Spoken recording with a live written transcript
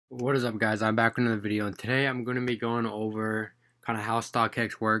What is up, guys? I'm back with another video, and today I'm going to be going over kind of how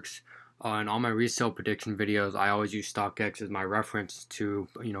StockX works. In all my resale prediction videos, I always use StockX as my reference to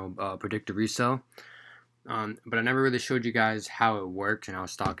predict a resale. But I never really showed you guys how it works and how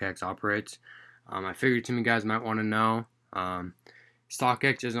StockX operates. I figured some of you guys might want to know.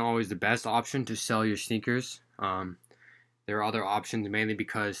 StockX isn't always the best option to sell your sneakers. There are other options, mainly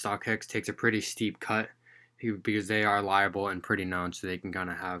because StockX takes a pretty steep cut because they are liable and pretty known, so they can kind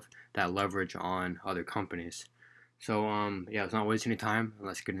of have that leverage on other companies. So yeah, let's not waste any time.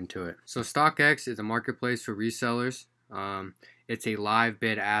 Let's get into it. So StockX is a marketplace for resellers. It's a live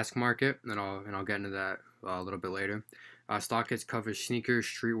bid ask market, and I'll get into that a little bit later. StockX covers sneakers,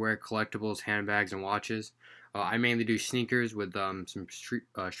 streetwear, collectibles, handbags, and watches. I mainly do sneakers with some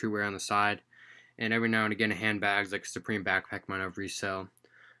streetwear on the side, and every now and again handbags like a Supreme backpack might have resell.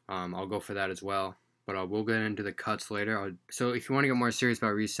 I'll go for that as well. But we'll get into the cuts later. So if you want to get more serious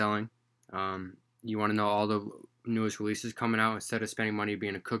about reselling, you want to know all the newest releases coming out instead of spending money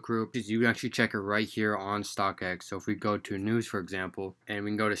being a cook group, you can actually check it right here on StockX. So if we go to news, for example, and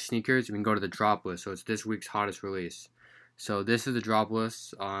we can go to sneakers, we can go to the drop list. So it's this week's hottest release. So this is the drop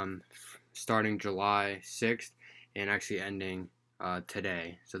list starting July 6th and actually ending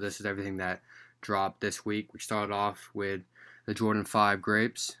today. So this is everything that dropped this week. We started off with the Jordan 5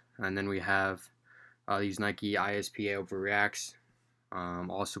 grapes, and then we have these Nike ISPA overreacts.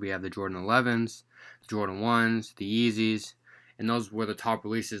 Also, we have the Jordan 11s, the Jordan 1s, the Yeezys, and those were the top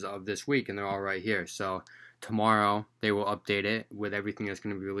releases of this week, and they're all right here. So tomorrow they will update it with everything that's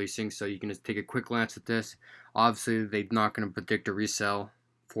going to be releasing. So you can just take a quick glance at this. Obviously, they're not going to predict a resale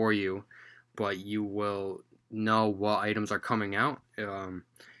for you, but you will know what items are coming out. There's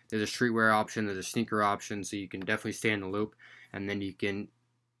a streetwear option, there's a sneaker option, so you can definitely stay in the loop, and then you can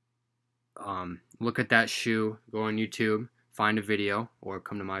look at that shoe, go on YouTube, find a video, or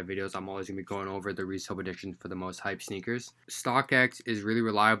come to my videos. I'm always going to be going over the resale predictions for the most hype sneakers. StockX is really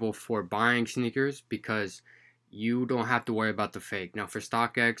reliable for buying sneakers because you don't have to worry about the fake. Now for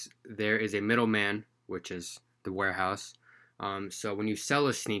StockX, there is a middleman, which is the warehouse. So when you sell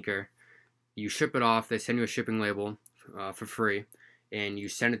a sneaker, you ship it off, they send you a shipping label for free, and you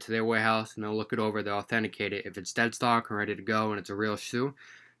send it to their warehouse, and they'll look it over, they'll authenticate it. If it's dead stock and ready to go and it's a real shoe,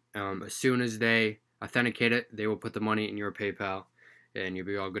 as soon as they authenticate it, they will put the money in your PayPal, and you'll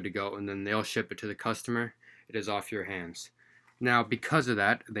be all good to go. And then they'll ship it to the customer. It is off your hands. Now, because of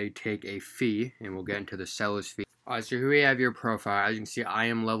that, they take a fee, and we'll get into the seller's fee. Alright, so here we have your profile. As you can see, I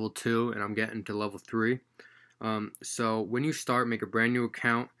am level 2, and I'm getting to level 3. So when you start, make a brand new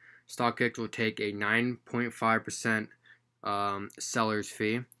account. StockX will take a 9.5% seller's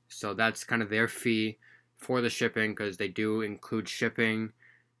fee. So that's kind of their fee for the shipping, because they do include shipping.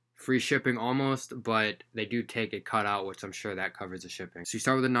 Free shipping almost, but they do take a cut out, which I'm sure that covers the shipping. So you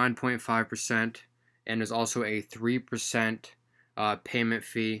start with a 9.5%, and there's also a 3% payment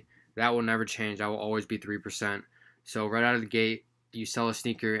fee. That will never change. That will always be 3%. So right out of the gate, you sell a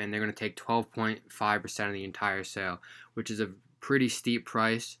sneaker, and they're going to take 12.5% of the entire sale, which is a pretty steep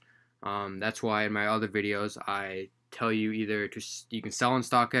price. That's why in my other videos, I tell you either you can sell on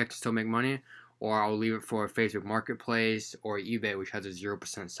StockX, still make money, or I'll leave it for Facebook Marketplace or eBay, which has a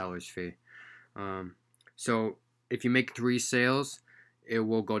 0% seller's fee. So if you make 3 sales, it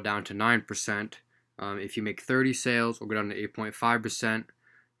will go down to 9%. If you make 30 sales, it will go down to 8.5%.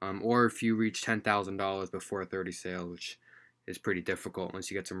 Or if you reach $10,000 before 30 sales, which is pretty difficult once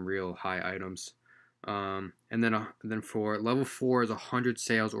you get some real high items. And then for level 4 is 100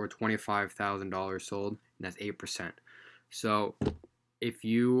 sales or $25,000 sold, and that's 8%. So if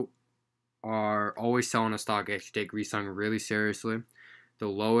you are always selling a StockX, you take reselling really seriously. The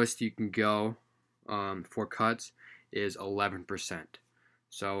lowest you can go for cuts is 11%.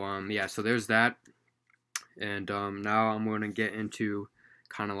 So yeah, so there's that. And now I'm going to get into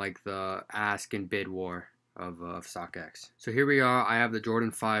kind of like the ask and bid war of StockX. So here we are. I have the Jordan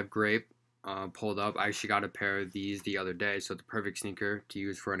 5 grape pulled up. I actually got a pair of these the other day, so the perfect sneaker to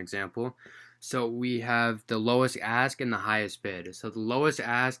use for an example. So we have the lowest ask and the highest bid. So the lowest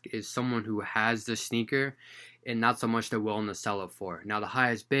ask is someone who has the sneaker and not so much they're willing to sell it for. Now the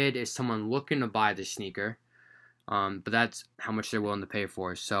highest bid is someone looking to buy the sneaker, but that's how much they're willing to pay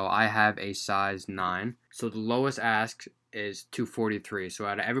for. So I have a size 9. So the lowest ask is $243. So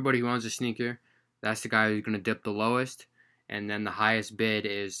out of everybody who owns a sneaker, that's the guy who's going to dip the lowest. And then the highest bid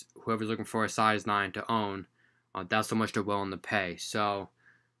is whoever's looking for a size 9 to own. That's how much they're willing to pay. So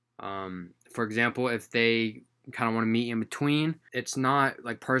for example, if they kind of want to meet in between, it's not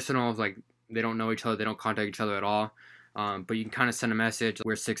like personal, like they don't know each other, they don't contact each other at all. But you can kind of send a message,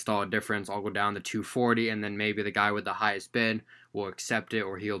 we're $6 difference, I'll go down to $240, and then maybe the guy with the highest bid will accept it,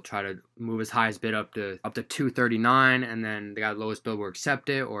 or he'll try to move his highest bid up to $239, and then the guy lowest bid will accept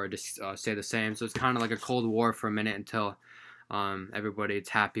it or just stay the same. So it's kind of like a cold war for a minute until everybody's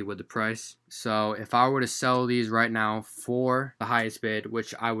happy with the price. So if I were to sell these right now for the highest bid,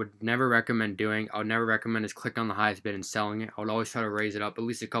 which I would never recommend doing, I would never recommend is click on the highest bid and selling it. I would always try to raise it up at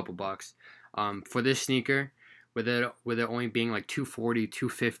least a couple bucks. For this sneaker, with it only being like 240,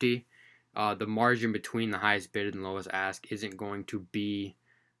 250, the margin between the highest bid and lowest ask isn't going to be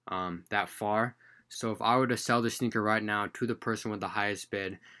that far. So if I were to sell the sneaker right now to the person with the highest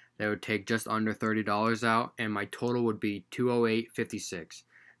bid, they would take just under $30 out, and my total would be $208.56.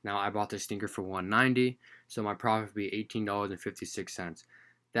 Now I bought this sneaker for $190, so my profit would be $18.56.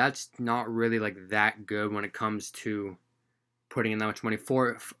 That's not really like that good when it comes to putting in that much money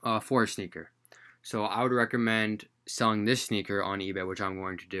for a sneaker. So I would recommend selling this sneaker on eBay, which I'm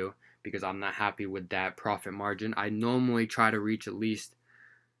going to do because I'm not happy with that profit margin. I normally try to reach at least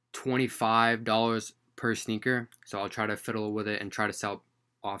 $25 per sneaker, so I'll try to fiddle with it and try to sell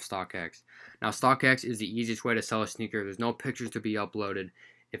off StockX. Now StockX is the easiest way to sell a sneaker. There's no pictures to be uploaded.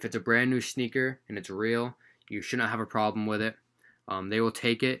 If it's a brand new sneaker and it's real, you shouldn't have a problem with it. They will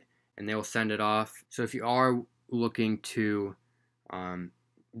take it and they will send it off. So if you are looking to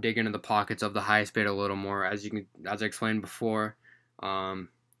dig into the pockets of the highest bid a little more, as I explained before,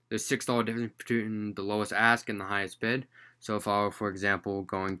 there's $6 difference between the lowest ask and the highest bid. So if I were, for example,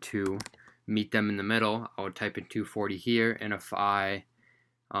 going to meet them in the middle, I would type in 240 here, and if I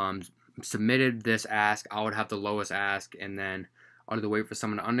submitted this ask, I would have the lowest ask, and then I'd either wait for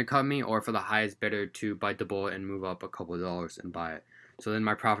someone to undercut me or for the highest bidder to bite the bullet and move up a couple of dollars and buy it. So then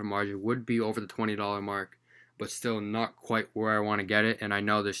my profit margin would be over the $20 mark, but still not quite where I want to get it. And I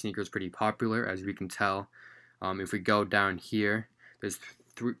know this sneaker is pretty popular, as we can tell. If we go down here, there's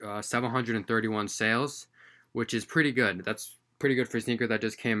 731 sales, which is pretty good. That's pretty good for a sneaker that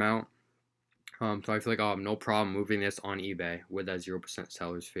just came out. So I feel like I'll have no problem moving this on eBay with that 0%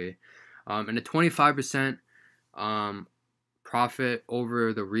 seller's fee. And a 25% profit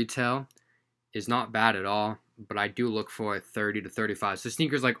over the retail is not bad at all, but I do look for 30 to 35. So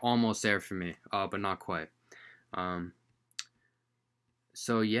sneakers like almost there for me, but not quite.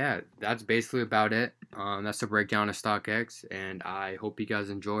 So yeah, that's basically about it. That's the breakdown of StockX, and I hope you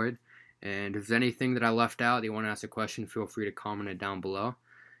guys enjoyed. And if there's anything that I left out, you want to ask a question, feel free to comment it down below,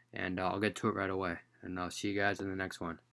 and I'll get to it right away. And I'll see you guys in the next one.